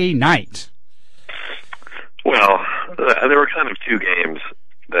Thursday night? Well, there were kind of two games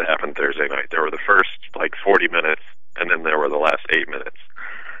that happened Thursday night. There were the first 40 minutes, and then there were the last 8 minutes.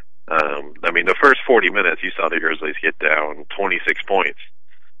 The first 40 minutes, you saw the Grizzlies get down 26 points.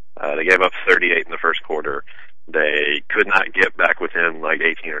 They gave up 38 in the first quarter. They could not get back within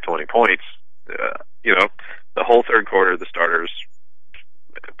 18 or 20 points. The whole third quarter, the starters,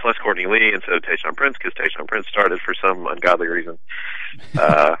 plus Courtney Lee instead of Tayshaun Prince, because Tayshaun Prince started for some ungodly reason.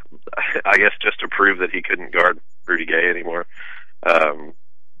 I guess just to prove that he couldn't guard Rudy Gay anymore. The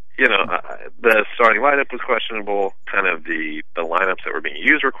starting lineup was questionable. Kind of the lineups that were being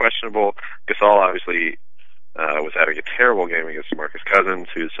used were questionable. Gasol obviously was having a terrible game against Marcus Cousins,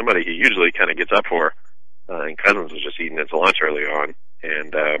 who's somebody he usually kind of gets up for. And Cousins was just eating his lunch early on.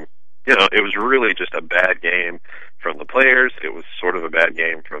 And, it was really just a bad game from the players. It was sort of a bad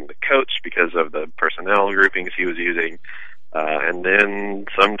game from the coach because of the personnel groupings he was using. And then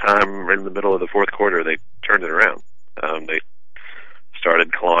sometime in the middle of the fourth quarter, they turned it around. They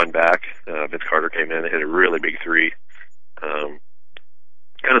started clawing back. Vince Carter came in and hit a really big three. Kind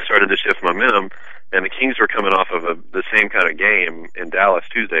of started to shift momentum. And the Kings were coming off of the same kind of game in Dallas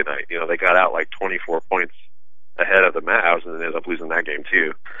Tuesday night. They got out 24 points ahead of the Mavs and ended up losing that game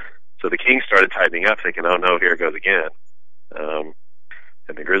too. So the Kings started tightening up, thinking, "Oh no, here it goes again." And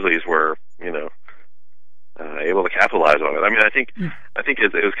the Grizzlies were, able to capitalize on it. I think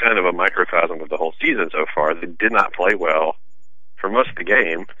it was kind of a microcosm of the whole season so far. They did not play well for most of the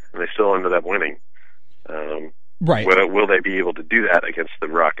game, and they still ended up winning. Right. Will they be able to do that against the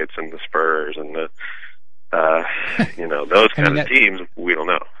Rockets and the Spurs and the, those kind of teams? We don't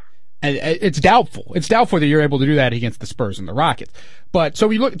know. And it's doubtful. It's doubtful that you're able to do that against the Spurs and the Rockets. But so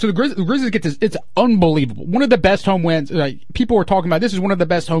we look. So the Grizzlies get this. It's unbelievable. One of the best home wins. People were talking about this is one of the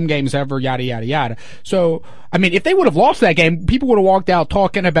best home games ever. Yada yada yada. So if they would have lost that game, people would have walked out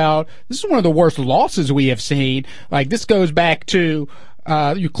talking about this is one of the worst losses we have seen. This goes back to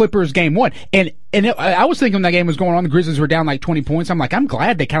your Clippers game 1. I was thinking when that game was going on, the Grizzlies were down 20 points. I'm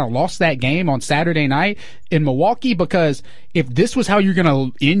glad they kind of lost that game on Saturday night in Milwaukee, because if this was how you're going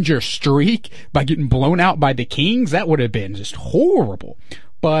to end your streak by getting blown out by the Kings, that would have been just horrible.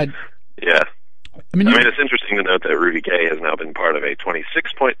 But yeah, it's interesting to note that Rudy Gay has now been part of a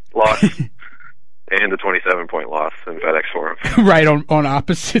 26-point loss and a 27-point loss in FedEx Forum. Right, on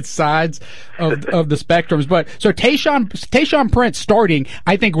opposite sides of the spectrums. But so Tayshaun Prince starting,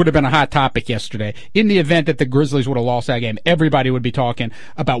 I think, would have been a hot topic yesterday. In the event that the Grizzlies would have lost that game, everybody would be talking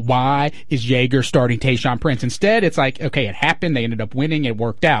about why is Jaeger starting Tayshaun Prince. Instead, it's like, okay, it happened. They ended up winning. It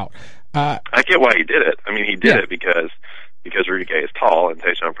worked out. I get why he did it. I mean, he did it because Rudy Gay is tall and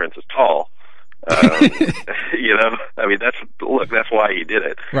Tayshaun Prince is tall. You know, I mean, that's why he did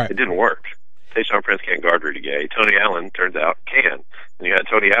it. Right. It didn't work. Tayshaun Prince can't guard Rudy Gay. Tony Allen, turns out, can. And you had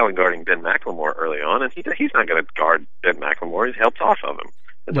Tony Allen guarding Ben McLemore early on, and he's not going to guard Ben McLemore. He's helped off of him.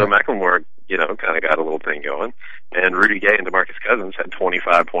 And so McLemore, you know, kind of got a little thing going. And Rudy Gay and DeMarcus Cousins had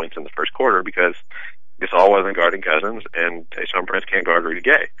 25 points in the first quarter because Gasol wasn't guarding Cousins, and Tayshaun Prince can't guard Rudy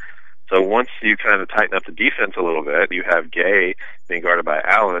Gay. So once you kind of tighten up the defense a little bit, you have Gay being guarded by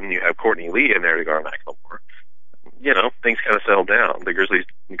Allen, you have Courtney Lee in there to guard McLemore. You know, things kind of settled down. The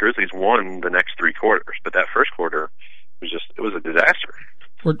Grizzlies won the next three quarters, but that first quarter it was a disaster.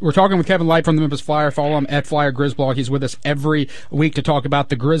 We're talking with Kevin Light from the Memphis Flyer. Follow him at Flyer Grizzblog. He's with us every week to talk about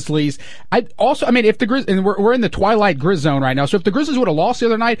the Grizzlies. If the Grizz, and we're in the twilight Grizz zone right now. So if the Grizzlies would have lost the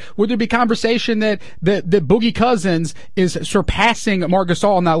other night, would there be conversation that Boogie Cousins is surpassing Marc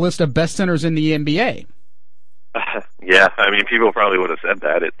Gasol on that list of best centers in the NBA? Yeah, I mean, people probably would have said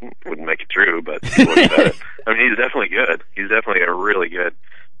that. It wouldn't make it true, but people would have said it. I mean, he's definitely good. He's definitely a really good.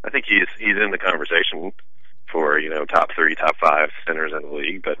 I think he's in the conversation for, you know, top 3, top 5 centers in the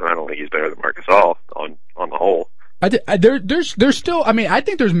league, but I don't think he's better than Marc Gasol on the whole. There's still, I mean, I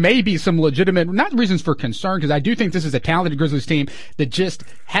think there's maybe some legitimate, not reasons for concern, because I do think this is a talented Grizzlies team that just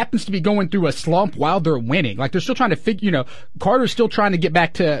happens to be going through a slump while they're winning. Like, they're still trying to figure, you know, Carter's still trying to get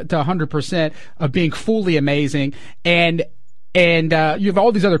back to 100% of being fully amazing, and you have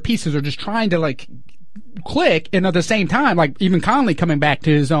all these other pieces are just trying to, like, click, and at the same time, like, even Conley coming back to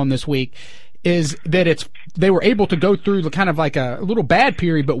his own this week, is that they were able to go through the kind of like a little bad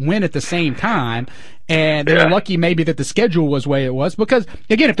period, but win at the same time. And they were lucky maybe that the schedule was the way it was, because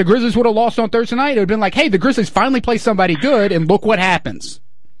again, if the Grizzlies would have lost on Thursday night, it would have been like, hey, the Grizzlies finally play somebody good, and look what happens.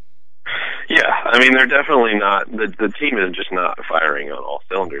 Yeah, I mean, they're definitely not, the team is just not firing on all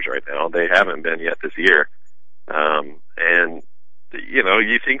cylinders right now. They haven't been yet this year. And you know,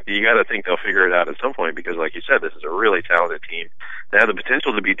 you got to think they'll figure it out at some point, because, like you said, this is a really talented team. They have the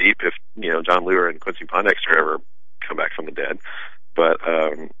potential to be deep if, you know, John Lewis and Quincy Pondexter ever come back from the dead. But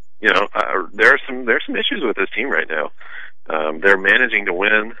you know, there's some issues with this team right now. They're managing to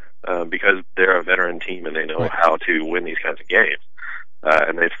win because they're a veteran team and they know how to win these kinds of games.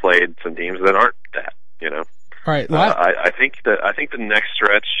 And they've played some teams that aren't that. You know. All right. I think the next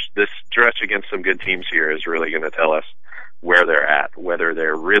stretch, this stretch against some good teams here, is really going to tell us where they're at, whether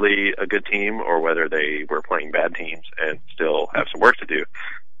they're really a good team or whether they were playing bad teams and still have some work to do.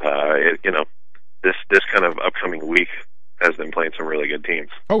 You know, this kind of upcoming week has them playing some really good teams.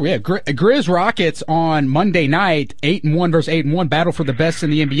 Oh yeah, Grizz Rockets on Monday night, 8-1 versus 8-1, battle for the best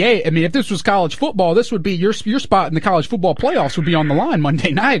in the NBA. I mean, if this was college football, this would be your spot in the college football playoffs would be on the line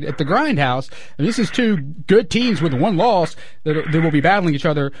Monday night at the Grindhouse. And this is two good teams with one loss that will be battling each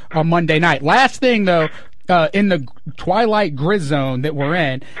other on Monday night. Last thing though. In the twilight Grizz zone that we're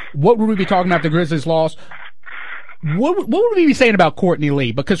in, what would we be talking about the Grizzlies loss? What would we be saying about Courtney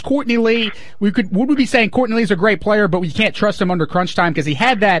Lee? Because Courtney Lee, would we be saying Courtney Lee's a great player, but we can't trust him under crunch time because he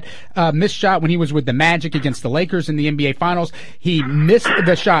had that missed shot when he was with the Magic against the Lakers in the NBA Finals. He missed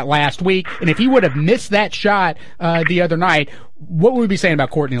the shot last week, and if he would have missed that shot the other night, what would we be saying about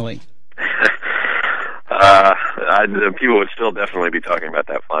Courtney Lee? People would still definitely be talking about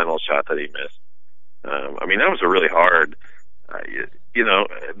that final shot that he missed. I mean, that was a really hard, you know,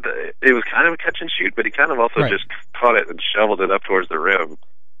 it was kind of a catch and shoot, but he kind of also just caught it and shoveled it up towards the rim.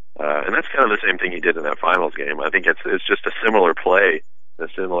 And that's kind of the same thing he did in that finals game. I think it's just a similar play, a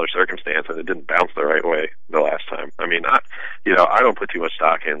similar circumstance, and it didn't bounce the right way the last time. I mean, I don't put too much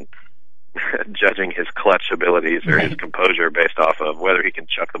stock in judging his clutch abilities or his composure based off of whether he can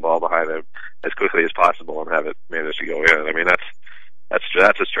chuck the ball behind him as quickly as possible and have it manage to go in. I mean, that's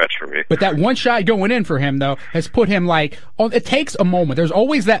a stretch for me. But that one shot going in for him, though, has put him it takes a moment. There's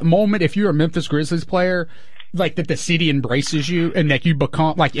always that moment if you're a Memphis Grizzlies player, like that the city embraces you and that you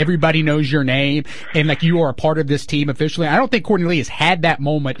become, like everybody knows your name and like you are a part of this team officially. I don't think Courtney Lee has had that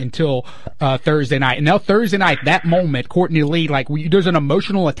moment until Thursday night. And now Thursday night, that moment, Courtney Lee, there's an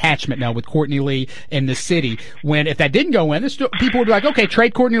emotional attachment now with Courtney Lee and the city. When if that didn't go in, people would be like, okay,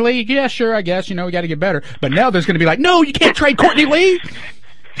 trade Courtney Lee. Yeah, sure, I guess, we got to get better. But now there's going to be like, no, you can't trade Courtney Lee.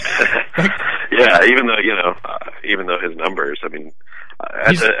 Yeah, even though his numbers, I mean,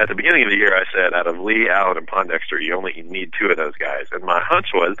 At the beginning of the year, I said out of Lee, Allen, and Pondexter, you need 2 of those guys. And my hunch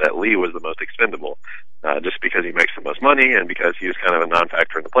was that Lee was the most expendable, just because he makes the most money and because he was kind of a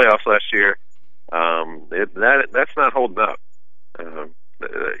non-factor in the playoffs last year. That's not holding up.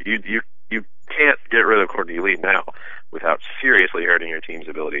 You can't get rid of Courtney Lee now without seriously hurting your team's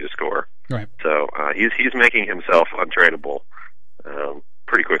ability to score. Right. So he's making himself untradeable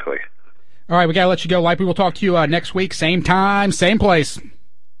pretty quickly. All right, we got to let you go. We will talk to you next week, same time, same place.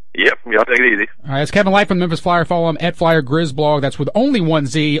 Yep, y'all take it easy. All right, it's Kevin Light from Memphis Flyer. Follow him at Flyer Grizzblog. That's with only one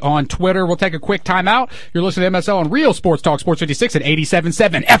Z on Twitter. We'll take a quick timeout. You're listening to MSL on Real Sports Talk, Sports 56 at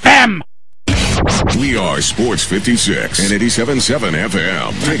 87.7 FM. We are Sports 56 and 87.7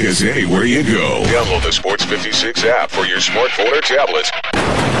 FM. Take us anywhere you go. Download the Sports 56 app for your smartphone or tablet.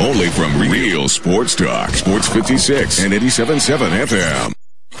 Only from Real Sports Talk, Sports 56 and 87.7 FM.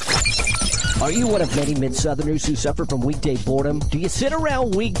 Are you one of many Mid-Southerners who suffer from weekday boredom? Do you sit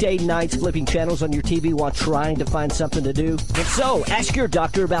around weekday nights flipping channels on your TV while trying to find something to do? If so, ask your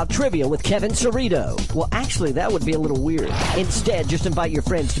doctor about trivia with Kevin Cerrito. Well, actually, that would be a little weird. Instead, just invite your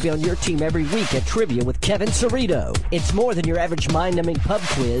friends to be on your team every week at Trivia with Kevin Cerrito. It's more than your average mind-numbing pub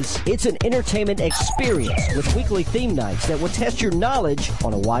quiz. It's an entertainment experience with weekly theme nights that will test your knowledge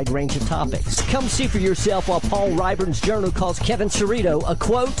on a wide range of topics. Come see for yourself while Paul Ryburn's journal calls Kevin Cerrito a,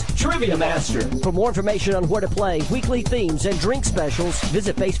 quote, trivia master. For more information on where to play, weekly themes, and drink specials,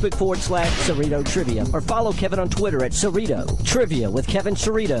 visit Facebook.com/Cerrito Trivia or follow Kevin on Twitter at Cerrito. Trivia with Kevin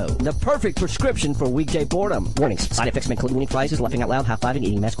Cerrito, the perfect prescription for weekday boredom. Warnings. Side effects may include winning prizes, laughing out loud, high-fiving,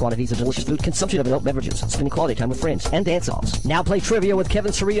 eating mass quantities of delicious food, consumption of adult beverages, spending quality time with friends, and dance-offs. Now play Trivia with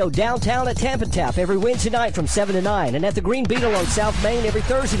Kevin Cerrito downtown at Tampa Tap every Wednesday night from 7 to 9 and at the Green Beetle on South Main every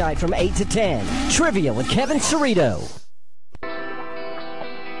Thursday night from 8 to 10. Trivia with Kevin Cerrito.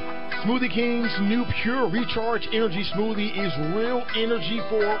 Smoothie King's new Pure Recharge Energy Smoothie is real energy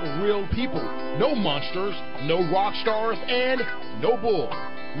for real people. No monsters, no rock stars, and no bull.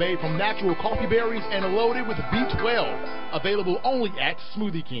 Made from natural coffee berries and loaded with B12. Available only at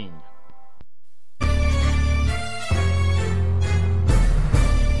Smoothie King.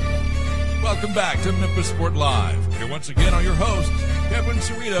 Welcome back to Memphis Sport Live. Here once again are your hosts, Kevin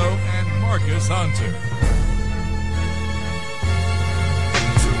Cerrito and Marcus Hunter.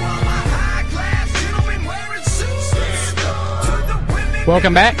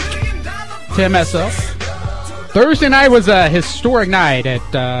 Welcome back to MSL. Thursday night was a historic night at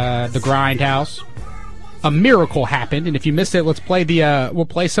the Grindhouse. A miracle happened, and if you missed it, let's play we'll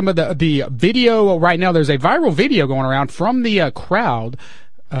play some of the video right now. There's a viral video going around from the crowd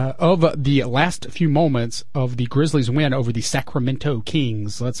of the last few moments of the Grizzlies' win over the Sacramento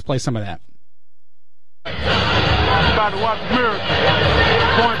Kings. Let's play some of that. About to watch a miracle.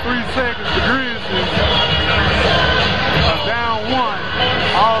 0.3 seconds, the Grizzlies are down 1.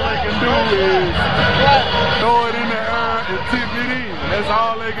 All they can do is throw it in the air and tip it in. That's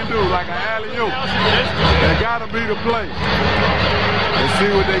all they can do, like an alley-oop. They gotta be the play. Let's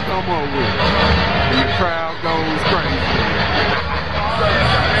see what they come up with. And the crowd goes crazy.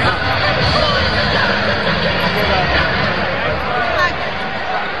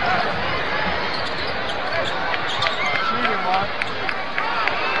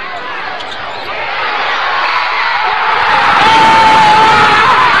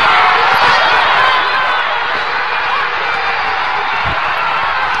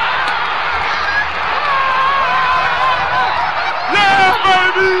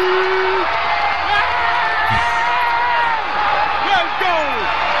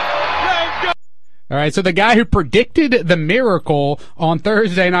 All right, so the guy who predicted the miracle on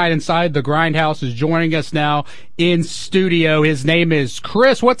Thursday night inside the Grindhouse is joining us now in studio. His name is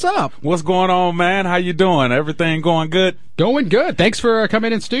Chris. What's up? What's going on, man? How you doing? Everything going good? Going good. Thanks for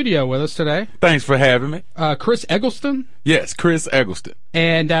coming in studio with us today. Thanks for having me. Chris Eggleston? Yes, Chris Eggleston.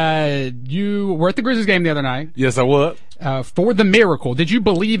 And you were at the Grizzlies game the other night. Yes, I was. For the miracle. Did you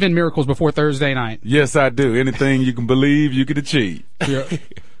believe in miracles before Thursday night? Yes, I do. Anything you can believe, you can achieve. Yeah.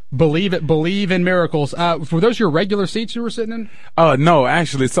 Believe in miracles. Were those your regular seats you were sitting in? No,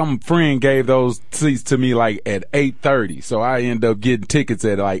 actually, some friend gave those seats to me like at 8:30. So I ended up getting tickets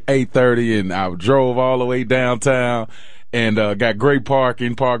at like 8:30, and I drove all the way downtown and got great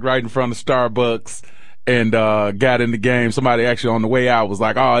parking, parked right in front of Starbucks, and got in the game. Somebody actually on the way out was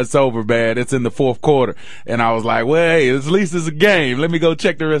like, "Oh, it's over, man. It's in the fourth quarter." And I was like, "Well, hey, at least it's a game. Let me go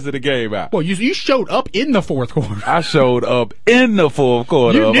check the rest of the game out." Well, you showed up in the fourth quarter. I showed up in the fourth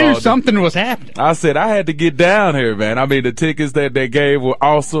quarter. You knew something was happening. I said, I had to get down here, man. I mean, the tickets that they gave were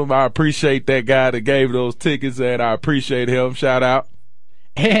awesome. I appreciate that guy that gave those tickets, and I appreciate him. Shout out.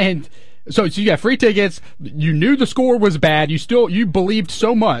 And So you got free tickets. You knew the score was bad. You believed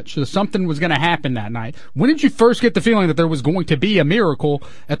so much that something was going to happen that night. When did you first get the feeling that there was going to be a miracle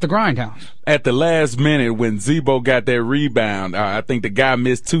at the Grindhouse? At the last minute when Zebo got that rebound. I think the guy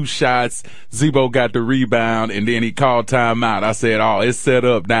missed 2 shots. Zebo got the rebound, and then he called timeout. I said, oh, it's set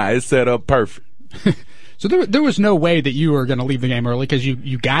up now. It's set up perfect. So there was no way that you were going to leave the game early because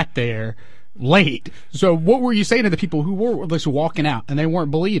you got there late. So what were you saying to the people who were just walking out and they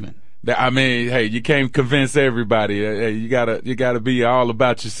weren't believing? I mean, hey, you can't convince everybody. Hey, you gotta be all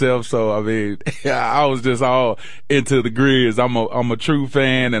about yourself. So I mean, I was just all into the Grizz. I'm a true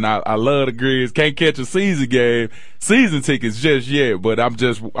fan, and I love the Grizz. Can't catch a season tickets just yet, but I'm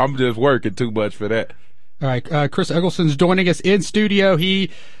just working too much for that. All right, Chris Eggleston's joining us in studio. He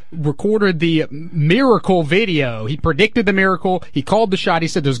recorded the miracle video. He predicted the miracle. He called the shot. He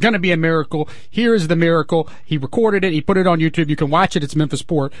said there's going to be a miracle. Here is the miracle. He recorded it. He put it on YouTube. You can watch it. It's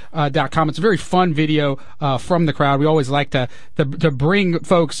memphisport.com. It's a very fun video from the crowd. We always like to bring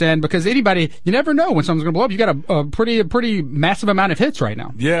folks in because anybody, you never know when someone's going to blow up. You got a pretty massive amount of hits right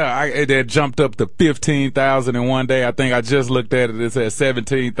now. Yeah, it jumped up to 15,000 in one day. I think I just looked at it. It's at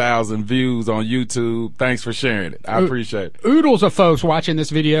 17,000 views on YouTube. Thanks for sharing it. I appreciate it. Oodles of folks watching this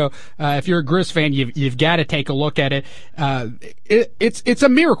video. If you're a Grizz fan, you've got to take a look at it. It's a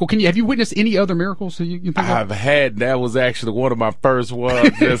miracle. Have you witnessed any other miracles that you think of? I've had. That was actually one of my first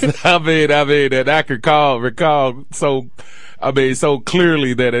ones. I mean, and I could recall so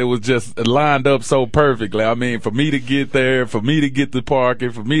clearly that it was just lined up so perfectly. I mean, for me to get there, for me to get the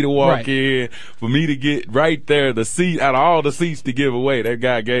parking, for me to walk in, for me to get right there, the seat, out of all the seats to give away, that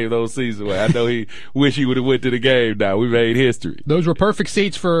guy gave those seats away. I know he wish he would have went to the game now. We made history. Those were perfect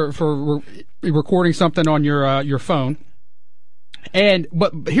seats for recording something on your phone.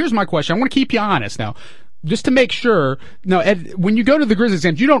 But here's my question. I want to keep you honest now. Just to make sure, now, Ed, when you go to the Grizzlies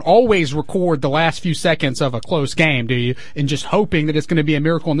games, you don't always record the last few seconds of a close game, do you? And just hoping that it's going to be a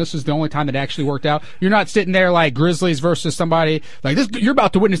miracle, and this is the only time that it actually worked out. You're not sitting there like Grizzlies versus somebody like this. You're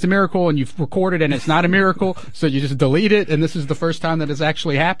about to witness a miracle, and you've recorded, and it's not a miracle, so you just delete it, and this is the first time that it's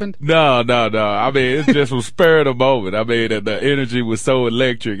actually happened. No. I mean, it just was spur of the moment. I mean, the energy was so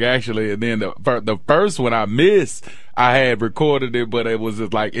electric, actually, and then the first one I missed. I had recorded it, but it was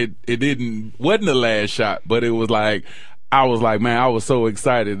just like wasn't the last shot, but it was like I was like, man, I was so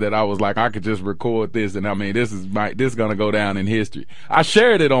excited that I was like, I could just record this, and I mean, this is gonna go down in history. I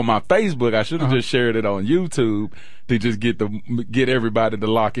shared it on my Facebook. I should have just shared it on YouTube to just get everybody to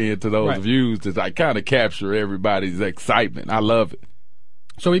lock into those views to like kind of capture everybody's excitement. I love it.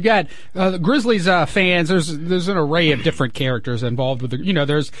 So we've got Grizzlies fans. There's an array of different characters involved with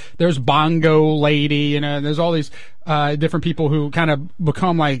it. There's Bongo Lady. There's all these different people who kind of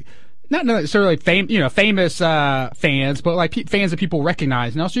become like not necessarily famous fans, but like fans that people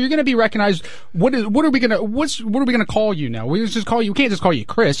recognize now. So you're going to be recognized. What are we going to call you now? We just call you. We can't just call you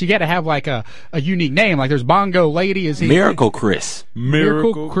Chris. You got to have like a unique name. Like there's Bongo Lady. Is he Miracle Chris?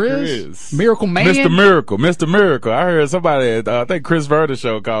 Miracle Chris? Miracle Man? Mr. Miracle. I heard somebody. I think Chris Verder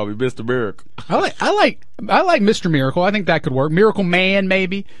show called me Mr. Miracle. I like Mr. Miracle. I think that could work. Miracle Man,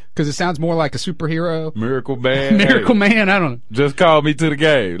 maybe, because it sounds more like a superhero. Miracle Man. Miracle Man. I don't know. Just call me to the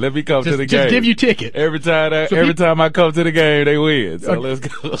game. Let me come to the game. Just give you ticket. Every time I come to the game, they win. So let's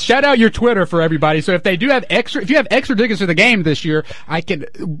go. Shout out your Twitter for everybody. So if you have extra tickets for the game this year,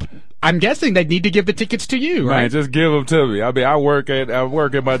 I'm guessing they need to give the tickets to you, right? Man, just give them to me. I mean, I work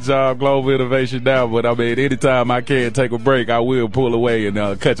at my job, Global Innovation now, but I mean, anytime I can take a break, I will pull away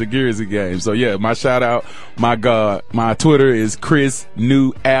and catch a Grizzly game. So yeah, my shout out, my Twitter is Chris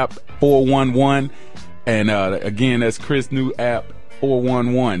New App 411, and again, that's Chris New App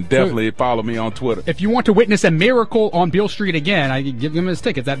 411. Definitely follow me on Twitter. If you want to witness a miracle on Beale Street again, I give them his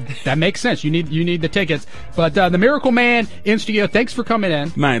tickets. That makes sense. You need the tickets. But the Miracle Man in studio, thanks for coming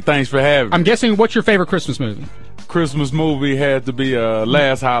in. Man, thanks for having me. I'm guessing, what's your favorite Christmas movie? Christmas movie had to be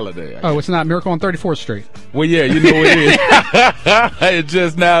Last Holiday. Oh, it's not Miracle on 34th Street. Well, yeah, you know it is. It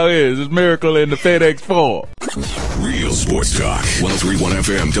just now is. It's Miracle in the FedEx 4. Real Sports Talk. 103.1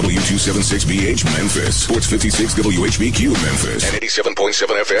 FM, W276BH Memphis. Sports 56 WHBQ Memphis. And 87.7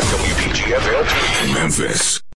 FM, WPGF LP Memphis.